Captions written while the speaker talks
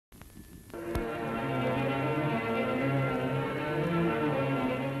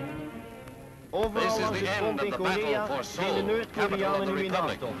This is the end of the battle for Seoul, capital of the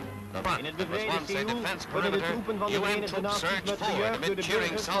Republic. The front that was once a defense perimeter, UN troops surged forward amid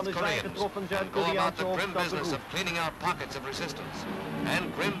cheering South Koreans and go about the grim business of cleaning out pockets of resistance.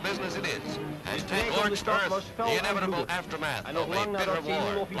 And grim business it is, as scorched earth, the inevitable aftermath of a bitter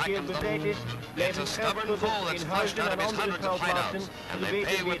war blackens the moon. It's a stubborn foe that's flushed out of his hundreds of hideouts, and they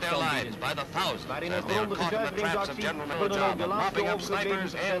pay with their lives by the thousands as they are caught in the traps of General Job of mopping up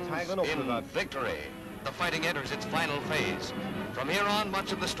snipers ends in victory. The fighting enters its final phase. From here on,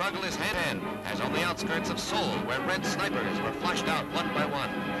 much of the struggle is hand-to-hand, as on the outskirts of Seoul, where red snipers were flushed out one by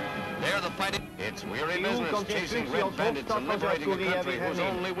one. There the fighting... It's weary business chasing red bandits and liberating a country whose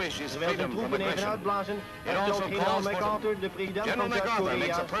only wish is freedom from aggression. It also calls for... General MacArthur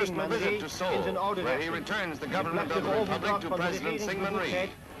makes a personal visit to Seoul, where he returns the government of the Republic to President Syngman Rhee.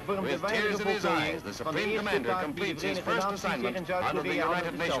 With tears in his eyes, the Supreme Commander completes his first assignment under the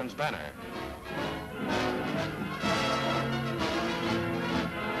United Nations banner.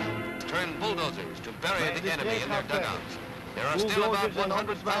 Turn bulldozers to bury the enemy in their dugouts. There are still about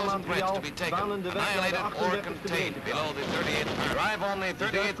 100,000 Brits to be taken, annihilated or contained below the 38th parallel. Drive on the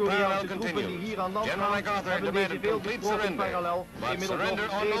 38th parallel continues. General MacArthur demanded complete surrender, but surrender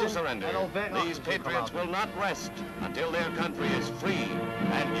or no surrender, these patriots will not rest until their country is free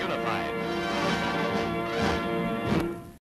and unified.